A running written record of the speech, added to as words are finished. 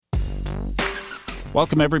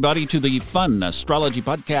Welcome, everybody, to the Fun Astrology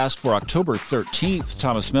Podcast for October 13th.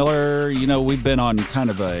 Thomas Miller. You know, we've been on kind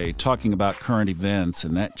of a talking about current events,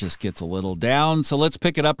 and that just gets a little down. So let's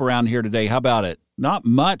pick it up around here today. How about it? Not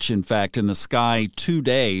much, in fact, in the sky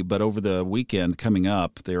today, but over the weekend coming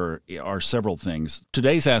up, there are several things.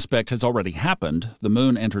 Today's aspect has already happened. The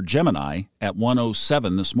moon entered Gemini at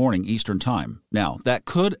 1:07 this morning, Eastern Time. Now, that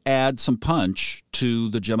could add some punch to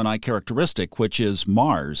the Gemini characteristic, which is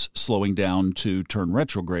Mars slowing down to turn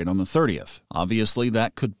retrograde on the 30th. Obviously,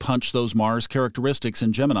 that could punch those Mars characteristics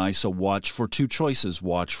in Gemini, so watch for two choices.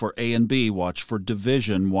 Watch for A and B. Watch for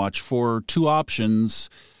division. Watch for two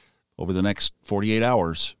options over the next 48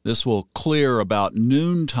 hours. This will clear about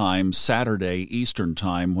noontime Saturday Eastern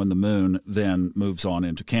Time when the moon then moves on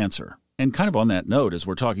into Cancer. And kind of on that note, as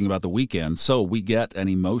we're talking about the weekend, so we get an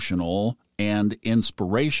emotional and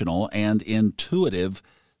inspirational and intuitive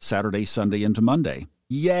Saturday, Sunday into Monday.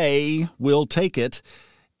 Yay, we'll take it.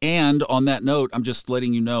 And on that note, I'm just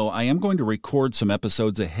letting you know, I am going to record some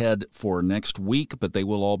episodes ahead for next week, but they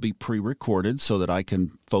will all be pre-recorded so that I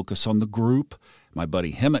can focus on the group. My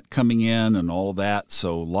buddy Hemmett coming in and all of that.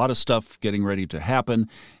 So a lot of stuff getting ready to happen.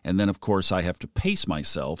 And then, of course, I have to pace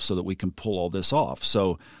myself so that we can pull all this off.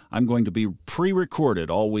 So I'm going to be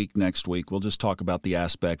pre-recorded all week next week. We'll just talk about the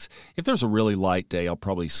aspects. If there's a really light day, I'll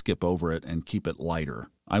probably skip over it and keep it lighter.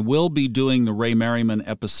 I will be doing the Ray Merriman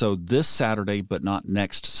episode this Saturday, but not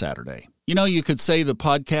next Saturday. You know, you could say the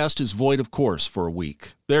podcast is void of course for a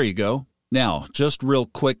week. There you go. Now, just real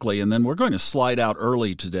quickly, and then we're going to slide out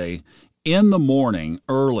early today. In the morning,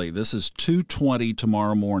 early, this is 2:20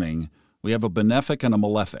 tomorrow morning, we have a benefic and a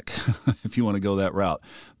malefic, if you want to go that route.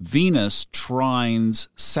 Venus trines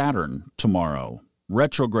Saturn tomorrow,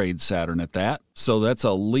 retrograde Saturn at that. So that's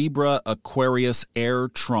a Libra Aquarius air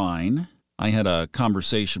trine. I had a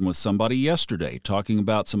conversation with somebody yesterday talking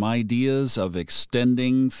about some ideas of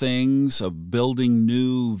extending things, of building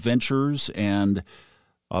new ventures, and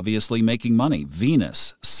obviously making money.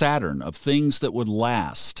 Venus, Saturn, of things that would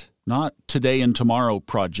last. Not today and tomorrow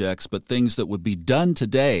projects, but things that would be done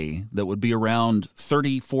today that would be around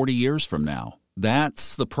 30, 40 years from now.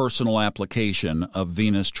 That's the personal application of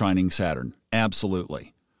Venus trining Saturn.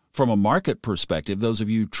 Absolutely. From a market perspective, those of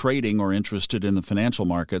you trading or interested in the financial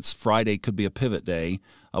markets, Friday could be a pivot day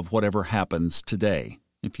of whatever happens today.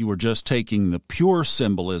 If you were just taking the pure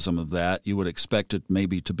symbolism of that, you would expect it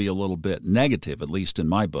maybe to be a little bit negative, at least in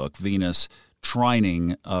my book. Venus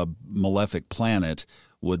trining a malefic planet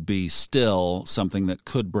would be still something that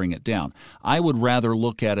could bring it down. I would rather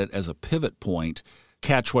look at it as a pivot point,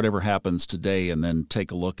 catch whatever happens today, and then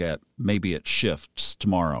take a look at maybe it shifts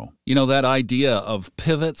tomorrow. You know, that idea of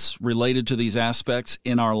pivots related to these aspects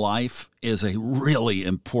in our life is a really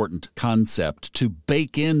important concept to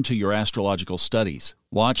bake into your astrological studies.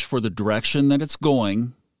 Watch for the direction that it's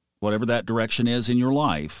going, whatever that direction is in your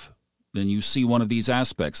life. Then you see one of these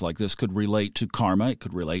aspects, like this could relate to karma, it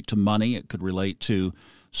could relate to money, it could relate to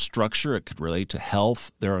structure, it could relate to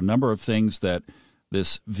health. There are a number of things that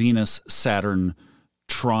this Venus-Saturn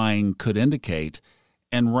trine could indicate.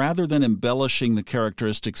 And rather than embellishing the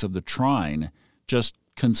characteristics of the trine, just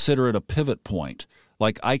consider it a pivot point.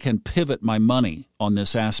 Like, I can pivot my money on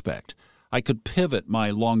this aspect. I could pivot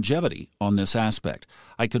my longevity on this aspect.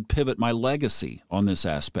 I could pivot my legacy on this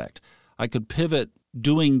aspect. I could pivot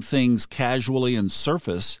doing things casually and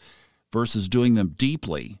surface versus doing them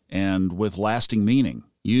deeply and with lasting meaning.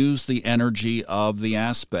 Use the energy of the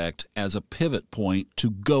aspect as a pivot point to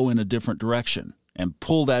go in a different direction and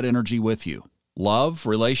pull that energy with you. Love,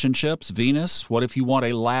 relationships, Venus. What if you want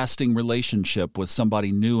a lasting relationship with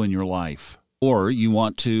somebody new in your life? Or you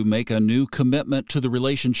want to make a new commitment to the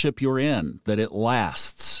relationship you're in, that it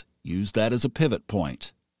lasts. Use that as a pivot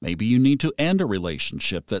point. Maybe you need to end a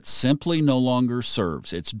relationship that simply no longer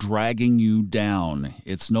serves. It's dragging you down.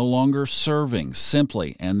 It's no longer serving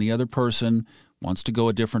simply, and the other person wants to go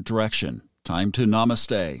a different direction. Time to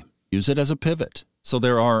namaste. Use it as a pivot. So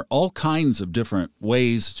there are all kinds of different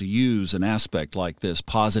ways to use an aspect like this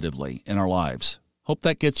positively in our lives. Hope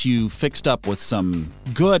that gets you fixed up with some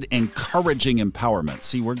good, encouraging empowerment.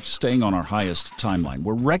 See, we're staying on our highest timeline.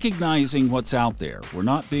 We're recognizing what's out there. We're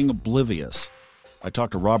not being oblivious. I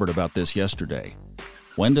talked to Robert about this yesterday.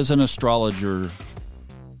 When does an astrologer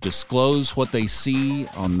disclose what they see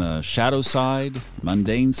on the shadow side,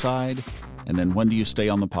 mundane side, and then when do you stay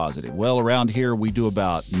on the positive? Well, around here we do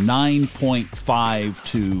about 9.5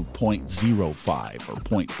 to 0.05 or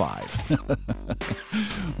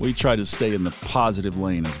 0.5. We try to stay in the positive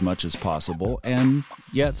lane as much as possible and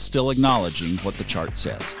yet still acknowledging what the chart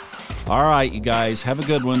says. All right, you guys, have a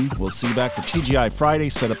good one. We'll see you back for TGI Friday,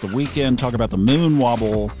 set up the weekend, talk about the moon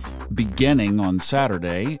wobble beginning on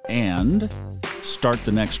Saturday and start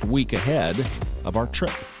the next week ahead of our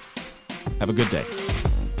trip. Have a good day.